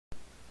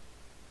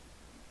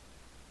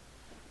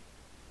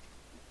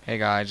Hey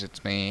guys,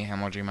 it's me,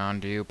 MLG Mountain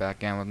Dew, back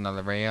again with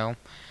another video.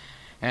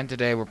 And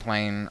today we're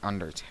playing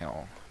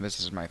Undertale. This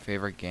is my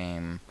favorite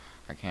game.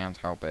 I can't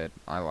help it.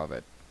 I love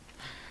it.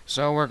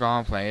 So we're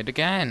gonna play it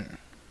again.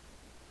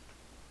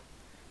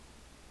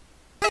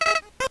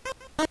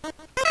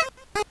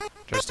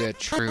 Just a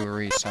true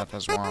reset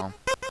as well.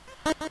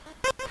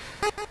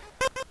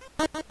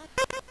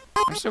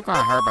 I'm still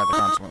kinda hurt by the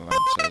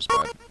consequences,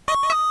 but...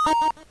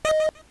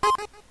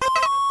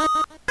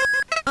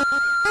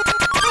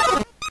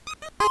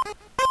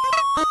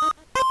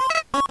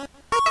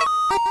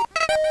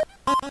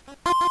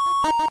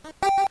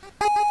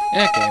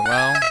 Okay,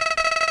 well,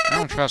 I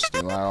don't trust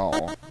you at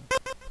all.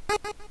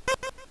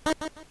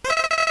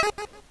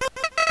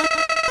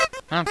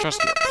 I don't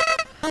trust you.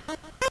 So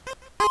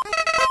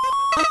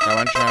I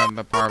want you to have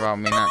the part about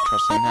me not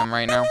trusting him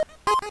right now.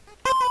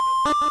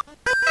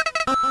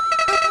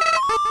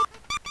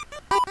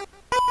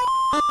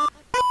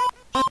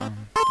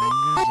 Something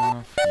is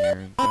off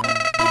here.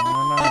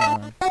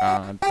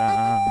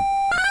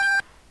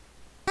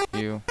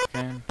 You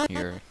can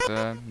hear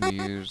the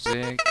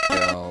music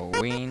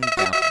going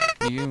down.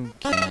 You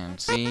can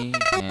see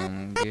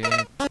him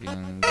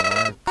getting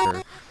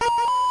darker.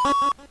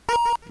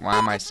 Why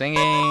am I singing?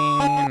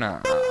 I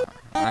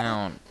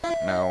don't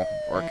know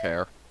or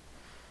care.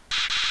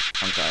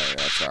 I'm sorry,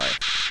 that's sorry.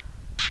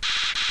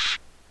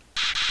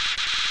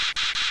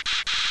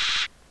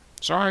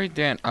 Sorry I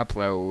didn't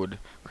upload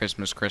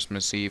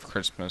Christmas Eve,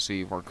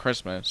 or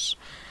Christmas.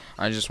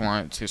 I just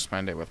wanted to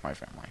spend it with my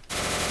family.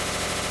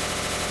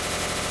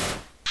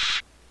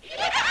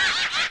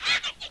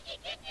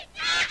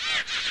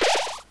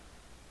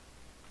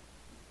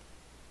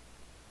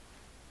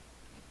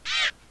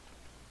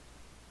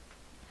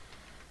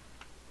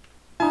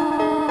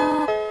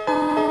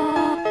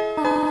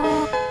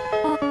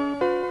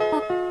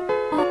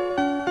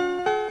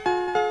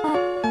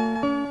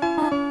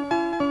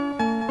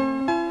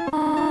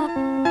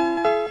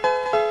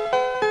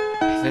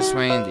 This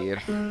way indeed.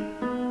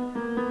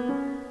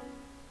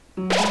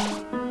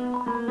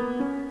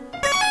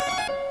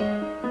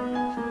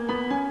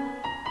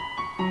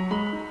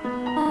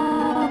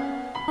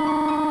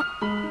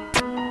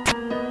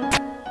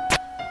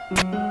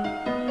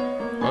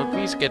 Well,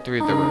 please get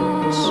through the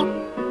rooms.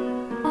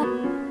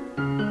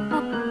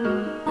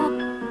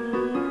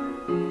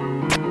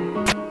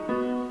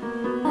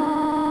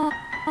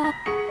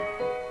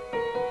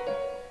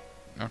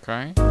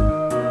 Okay.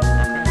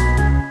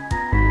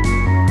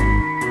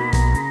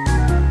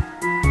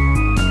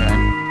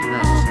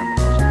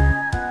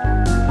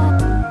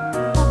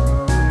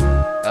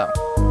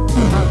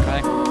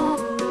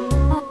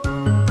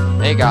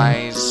 Hey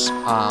guys,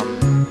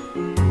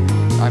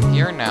 I'm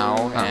here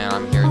now, and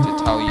I'm here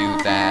to tell you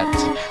that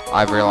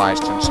I've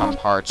realized in some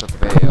parts of the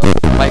video,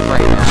 like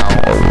right now,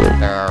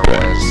 there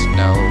was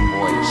no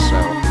voice, so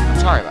I'm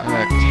sorry about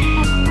that.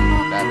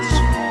 That's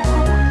all I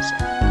want to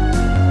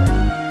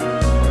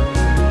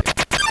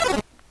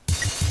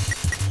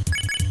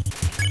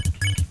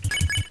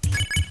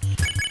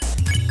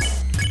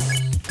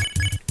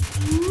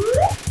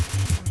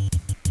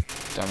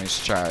say. Dummies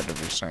tried to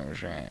be some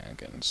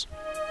shenanigans.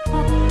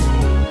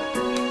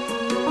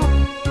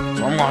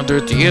 So I'm gonna do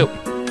it to you.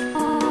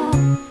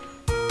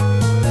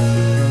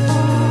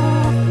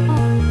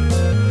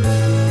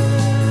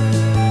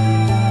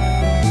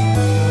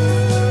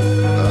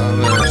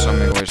 There are so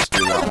many ways to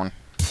do that one.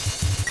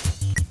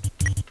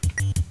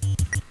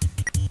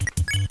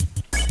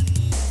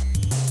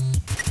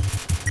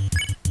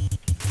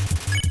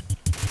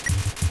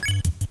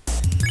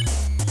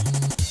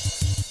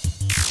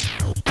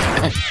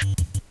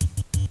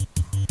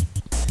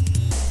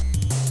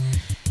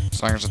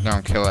 As long as I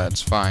don't kill it,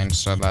 it's fine,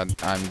 so that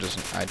I just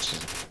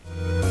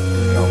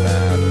feel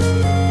bad.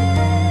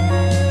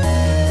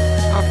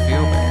 I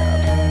feel bad.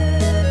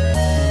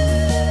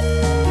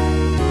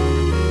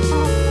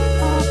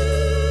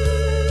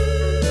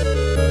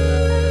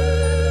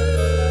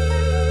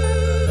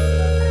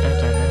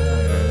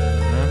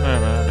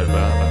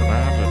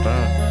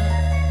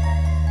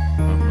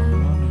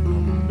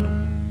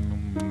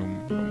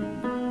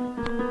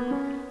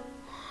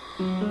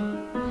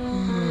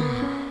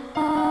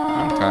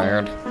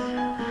 Tired.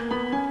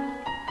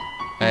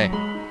 Hey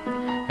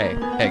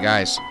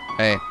guys,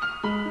 hey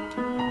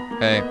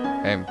guys,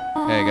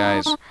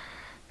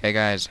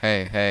 guys,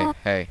 hey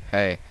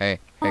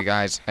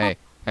guys,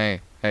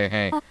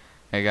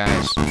 hey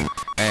guys,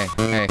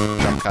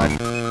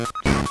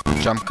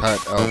 jump cut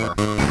over.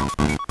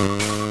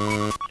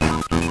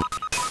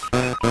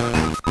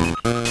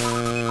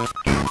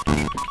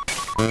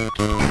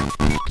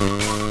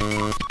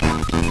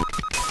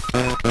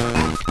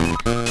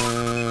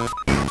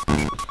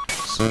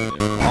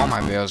 All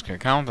my videos can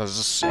count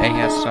as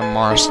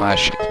ASMR/.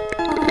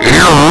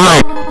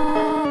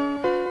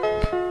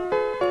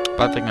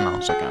 But they can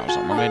also count as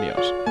some more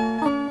videos.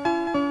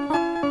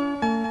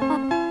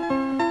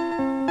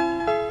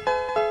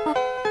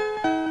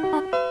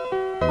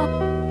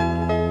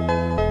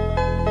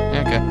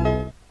 Okay.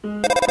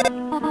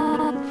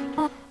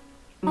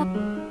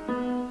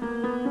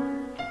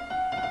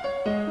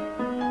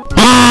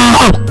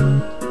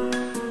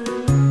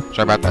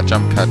 Sorry about that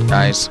jump cut,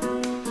 guys.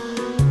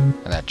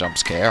 And that jump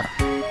scare.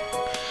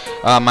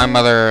 My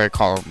mother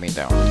called me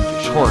down to do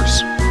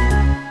chores.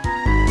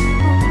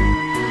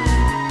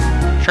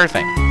 Sure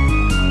thing.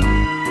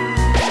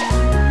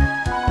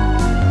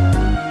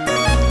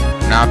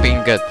 Not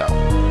being good, though.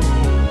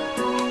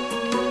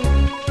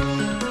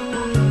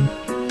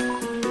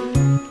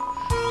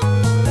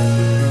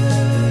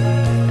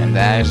 And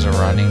that is a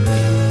running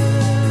theme.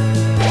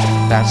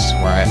 That's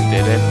why I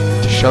did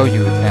it, to show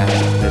you that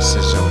this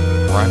is a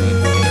running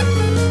theme.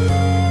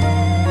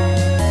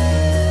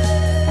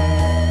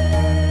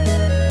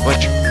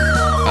 Glitch.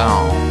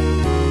 Oh.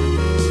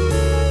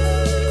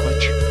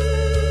 Glitch.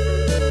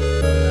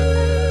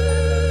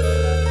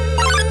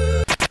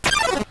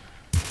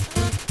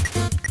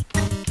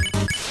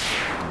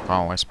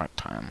 I'll waste my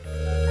time.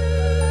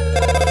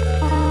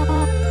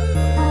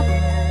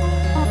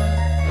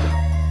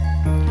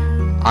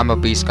 I'm a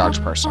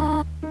B-Scotch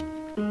person.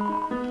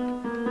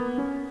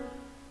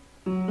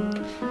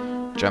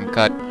 Jump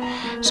cut.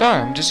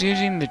 Sorry, I'm just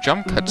using the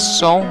jump cut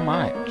so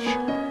much.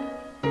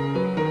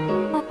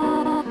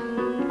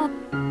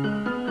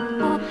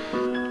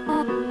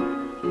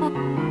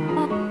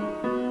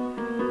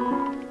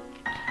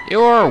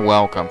 You're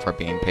welcome for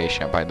being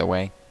patient, by the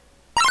way.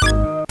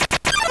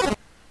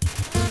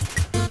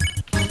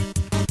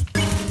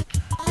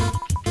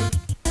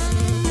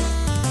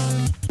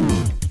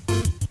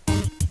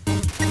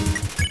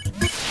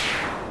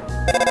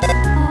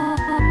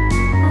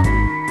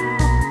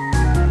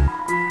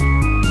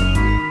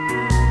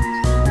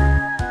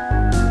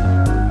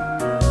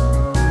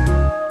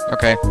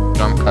 Okay,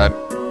 jump cut.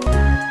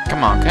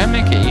 Come on, can I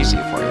make it easy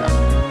for you?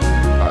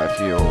 If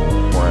you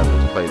were able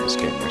to play this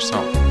game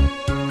yourself.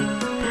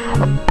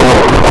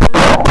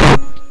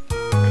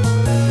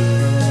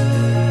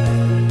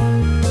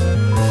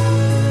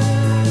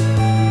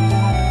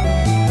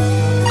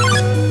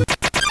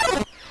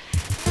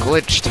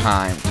 Glitch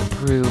time to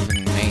prove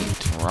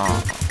Nate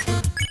wrong.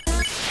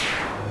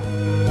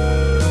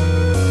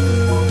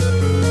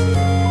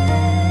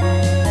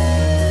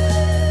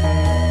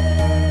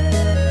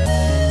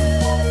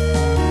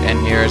 And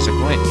here's a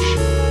glitch.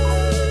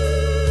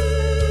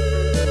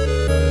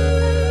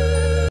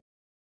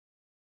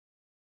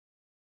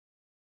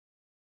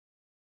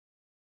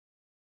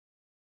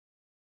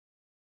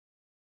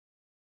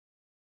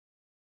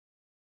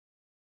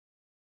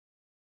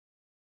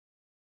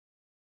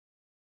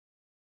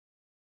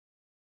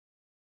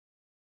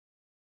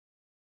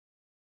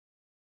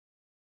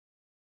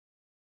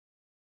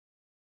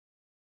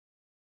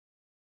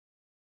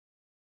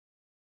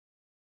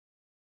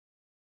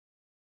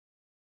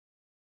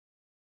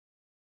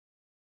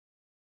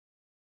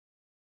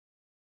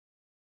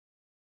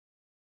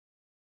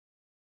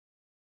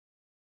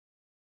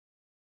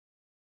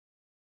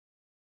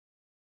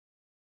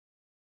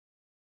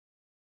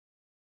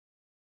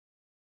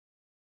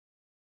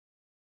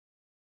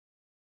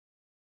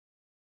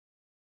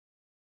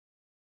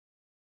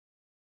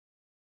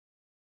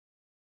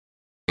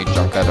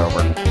 Jump cut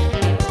over.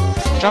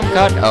 Jump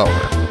cut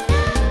over.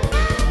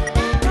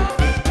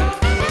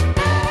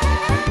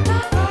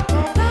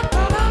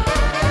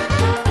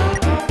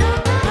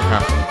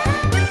 Huh.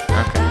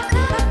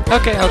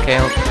 Okay. Okay.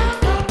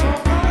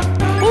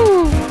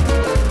 Woo!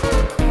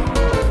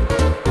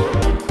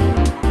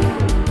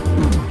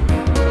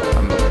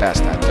 I'm the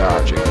best at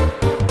dodging.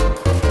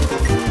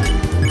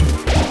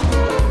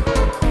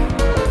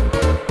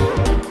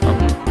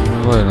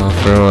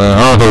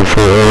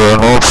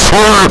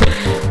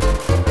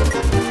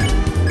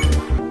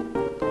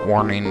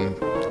 Warning,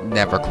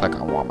 never click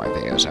on one of my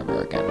videos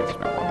ever again if you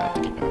don't want that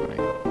to keep happening.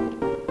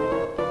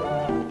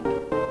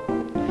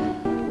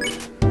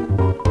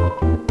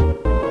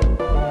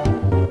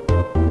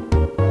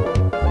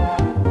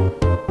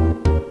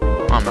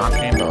 I'm not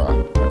getting the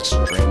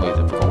extremely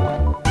difficult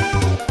one.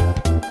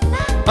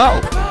 Oh!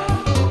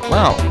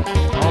 Well,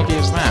 how lucky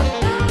is that?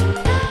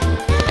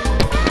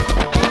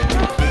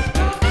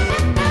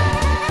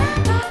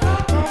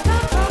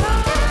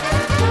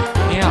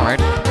 Yeah, right.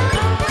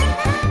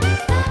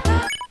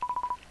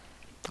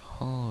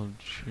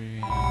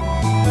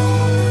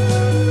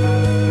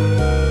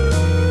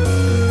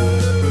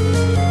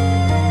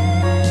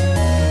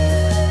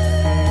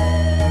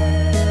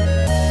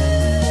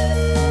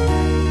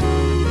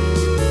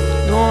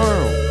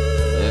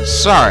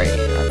 Sorry,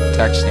 I'm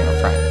texting a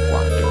friend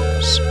while I'm doing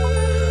this.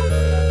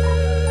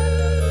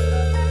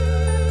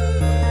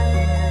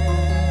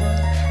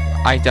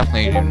 I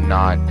definitely do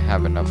not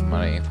have enough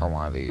money for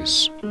one of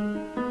these.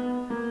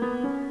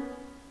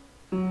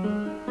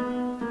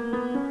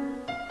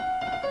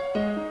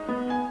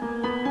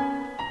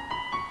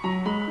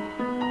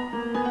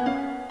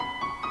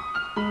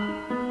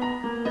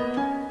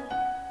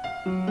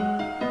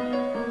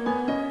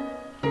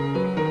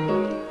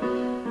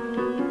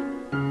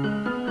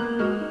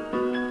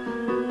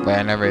 But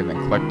I never even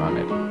clicked on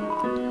it.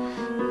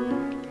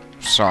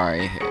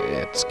 Sorry,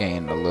 it's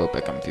getting a little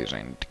bit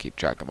confusing to keep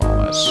track of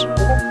all this.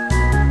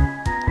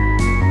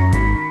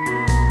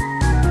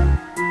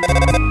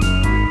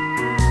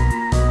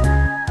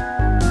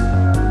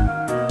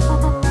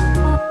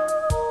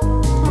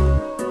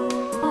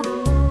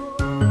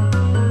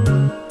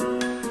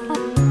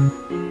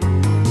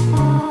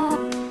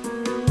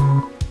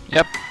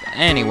 Yep,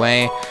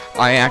 anyway,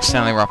 I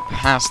accidentally rushed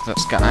past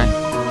this guy.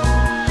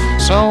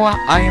 So,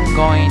 I am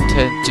going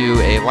to do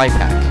a life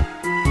hack.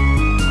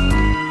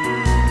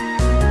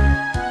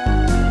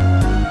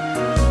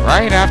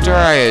 Right after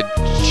I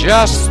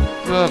adjust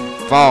the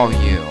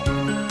volume.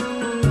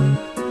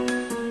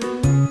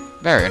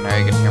 There, now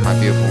you can hear my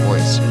beautiful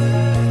voice.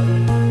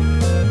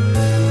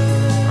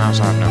 I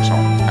also have no soul.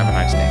 Have a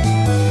nice day.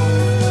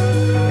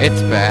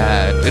 It's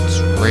bad. It's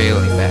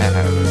really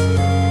bad.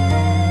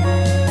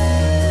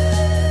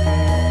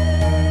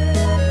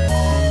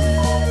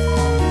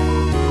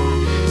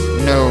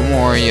 No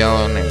more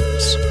yellow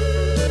names.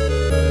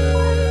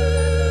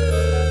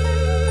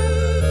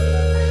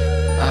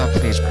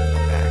 Please bring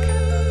them back.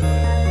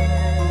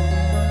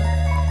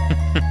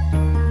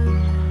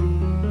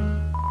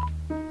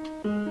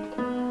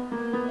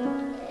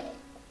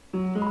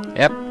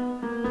 Yep.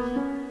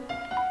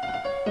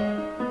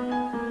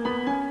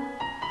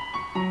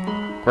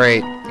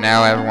 Great.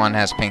 Now everyone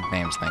has pink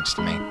names thanks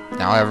to me.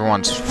 Now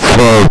everyone's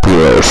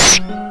fabulous.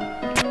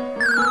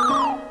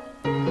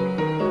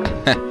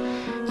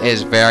 It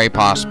is very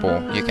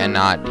possible you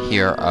cannot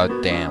hear a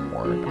damn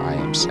word I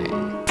am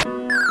saying.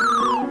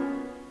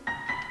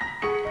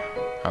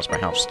 How's my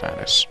health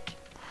status?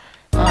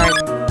 Alright.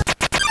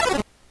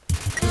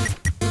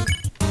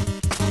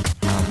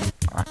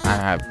 I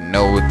have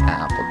no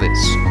time for this.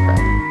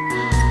 Okay.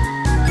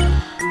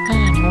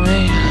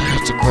 Anyway,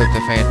 to quit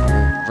the fatal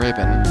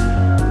ribbon.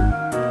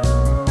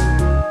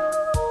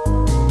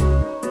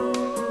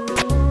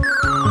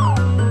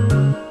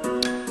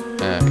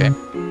 Okay.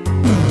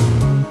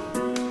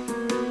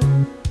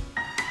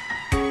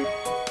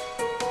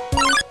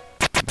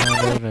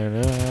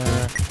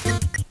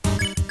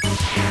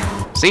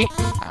 See?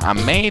 I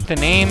made the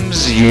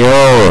names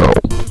yellow.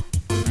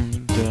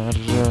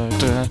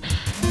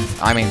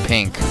 I mean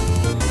pink.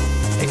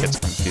 It gets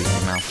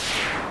confusing now.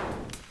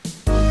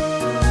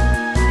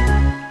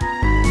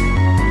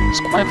 It's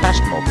quite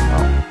fashionable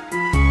though.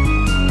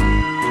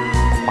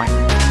 Quite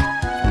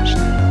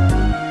fashionable.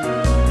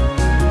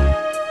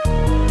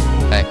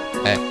 Hey,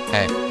 hey,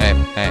 hey, hey,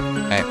 hey,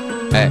 hey,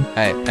 hey,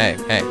 hey, hey,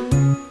 hey.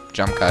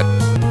 Jump cut.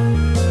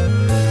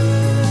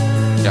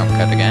 Jump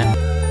cut again.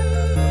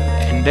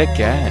 And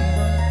again.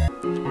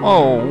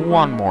 Oh,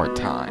 one more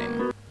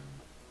time.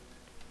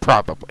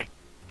 Probably.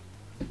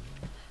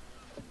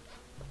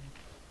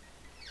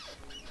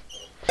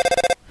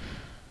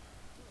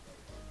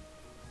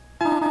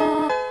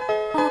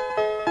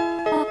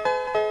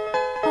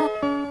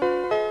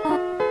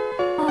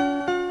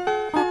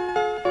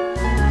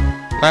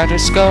 Let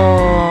us go!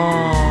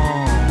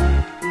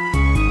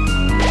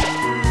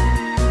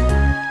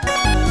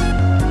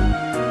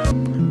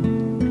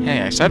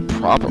 Hey, I said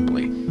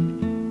probably.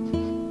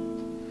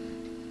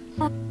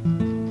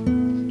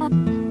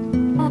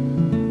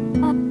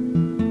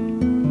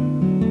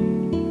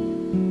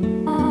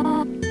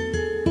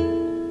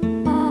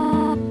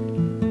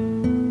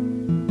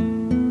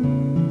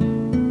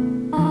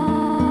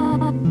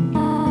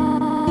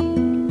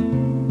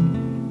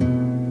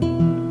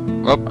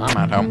 Oh, I'm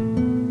at home.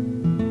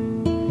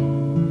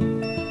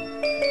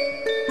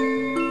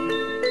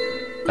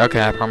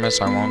 Okay, I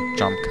promise I won't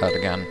jump cut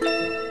again.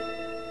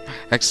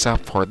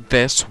 Except for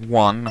this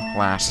one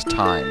last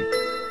time.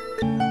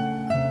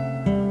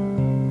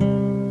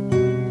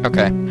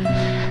 Okay.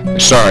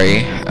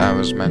 Sorry, I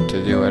was meant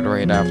to do it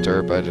right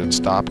after, but it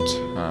stopped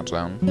on its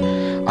own.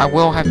 I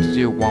will have to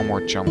do one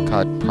more jump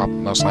cut,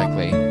 most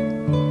likely,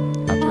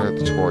 after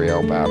the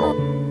tutorial battle,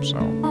 so...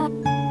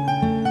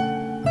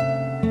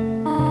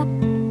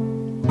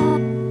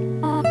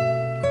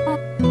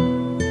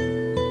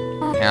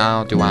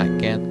 How do I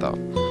get the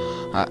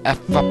F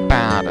up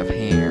out of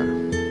here?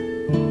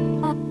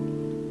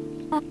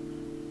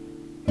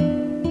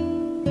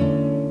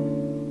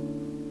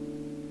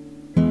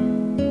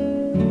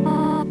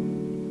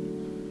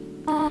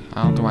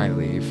 How do I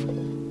leave?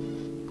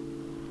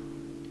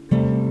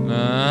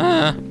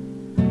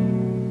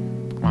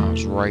 I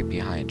was right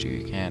behind you.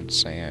 You can't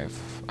say I've...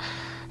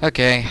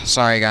 Okay,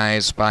 sorry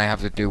guys, but I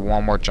have to do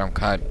one more jump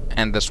cut,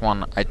 and this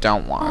one I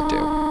don't want to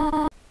do.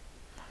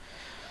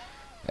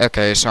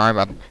 Okay, sorry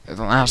about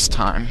the last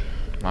time.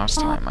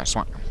 Last time, I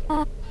swear.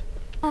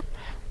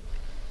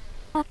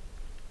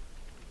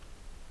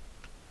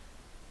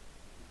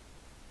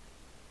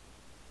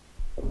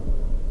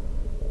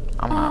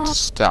 I'm not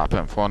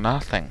stopping for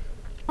nothing.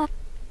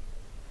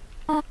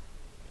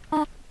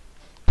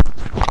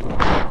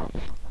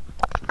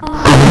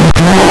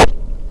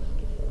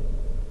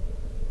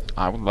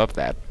 I would love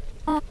that.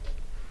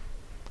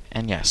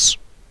 And yes,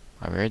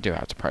 I really do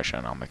have depression,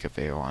 and I'll make a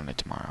video on it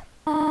tomorrow.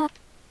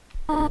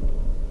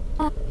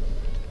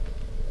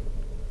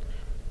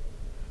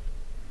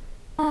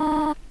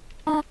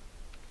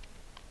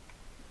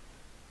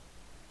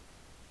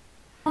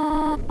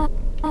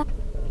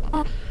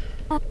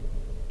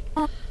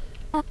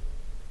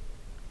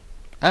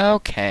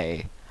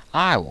 Okay,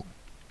 I will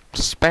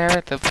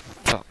spare the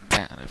fuck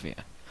out of you.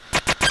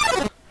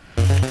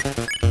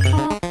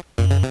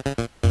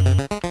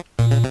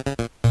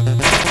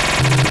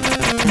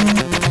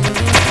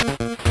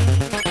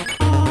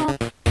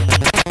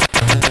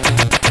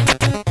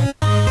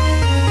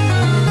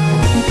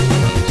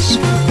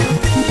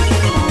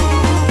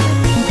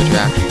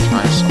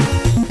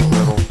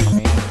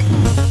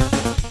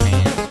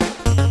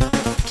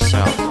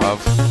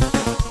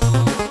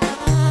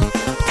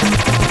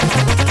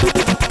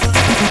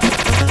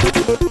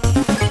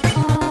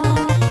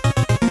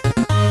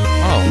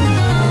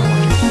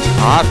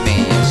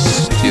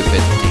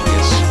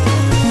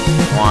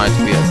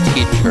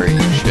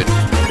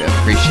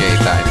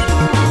 that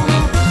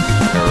doing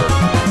or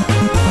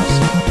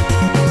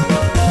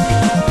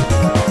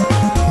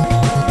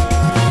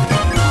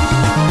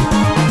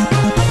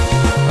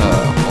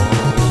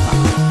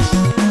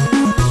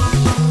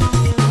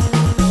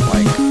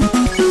like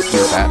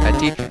you're bad at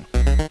teaching.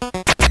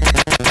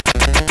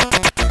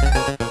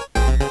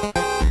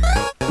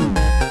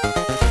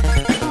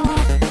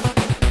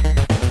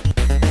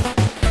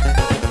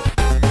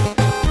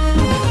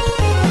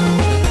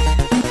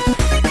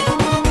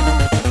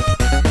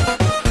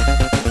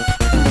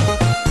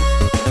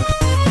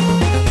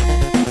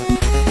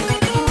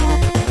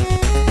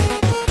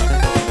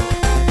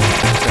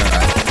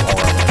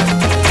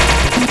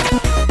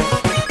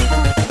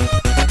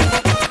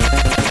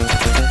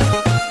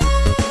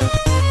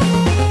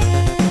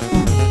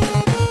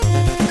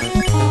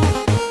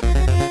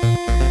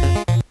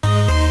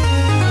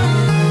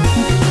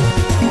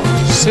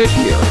 Sit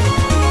here.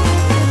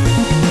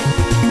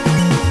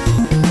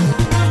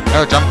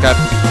 Oh, jump cut.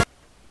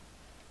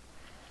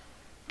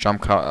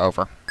 Jump cut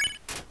over.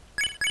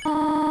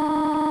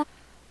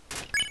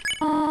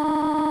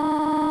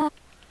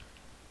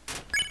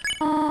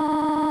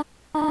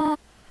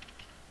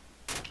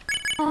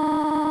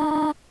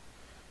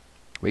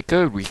 We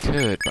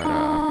could, but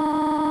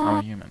I'm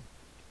a human.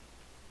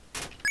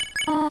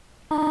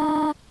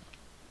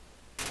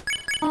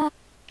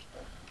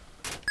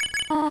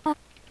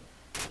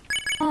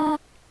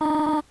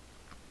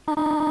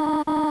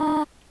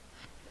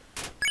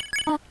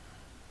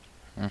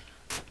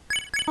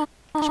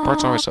 This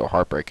part's always so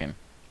heartbreaking.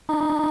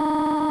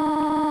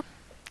 I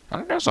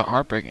think it's a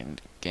heartbreaking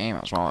game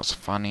as well as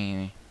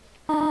funny.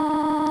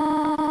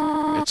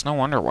 It's no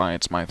wonder why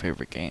it's my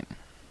favorite game.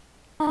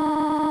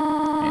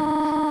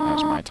 It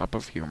has my type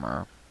of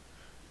humor.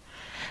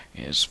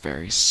 It is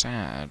very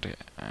sad,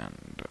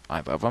 and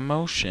I love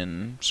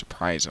emotion,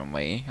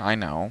 surprisingly. I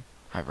know,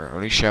 I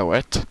rarely show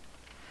it,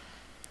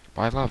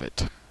 but I love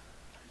it.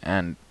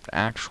 And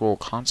actual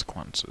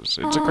consequences.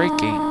 It's a great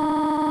game.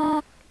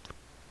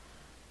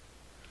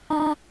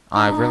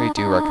 I really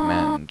do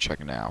recommend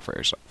checking it out for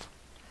yourself.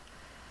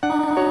 You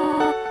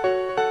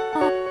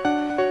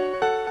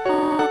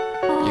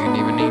can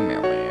even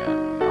email me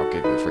and I'll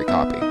give you a free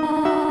copy.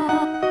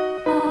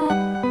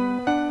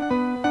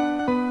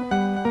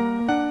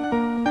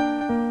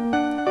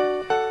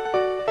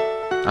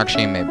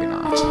 Actually, maybe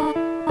not.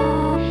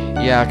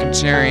 Yeah,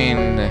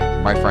 considering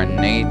my friend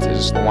Nate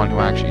is the one who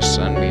actually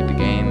sent me the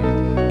game,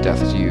 Death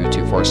to You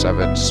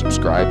 247,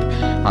 subscribe.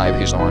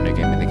 He's the one who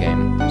gave me the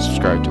game.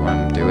 Subscribe to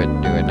him. Do it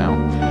now.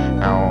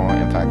 Now,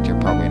 in fact, you're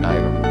probably not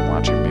even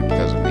watching me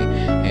because of me.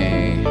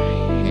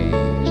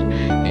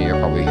 You're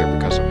probably here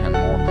because of him,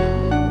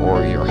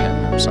 or you're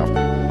him himself.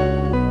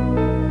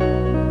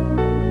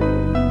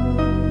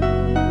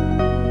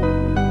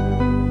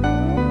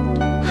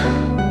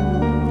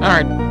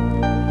 Alright.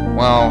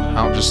 Well,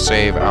 I'll just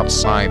save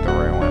outside the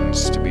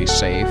ruins to be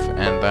safe,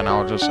 and then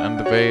I'll just end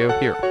the video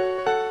here.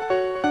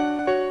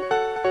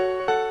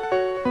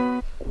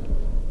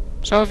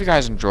 So if you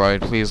guys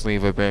enjoyed, please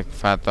leave a big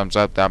fat thumbs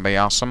up, that'd be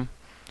awesome.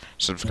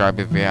 Subscribe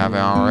if you haven't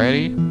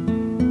already.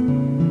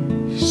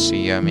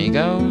 See ya,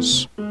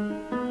 amigos.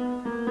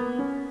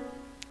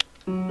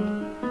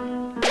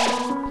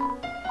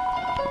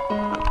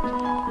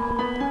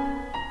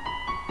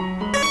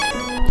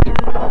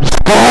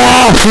 Go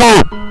off,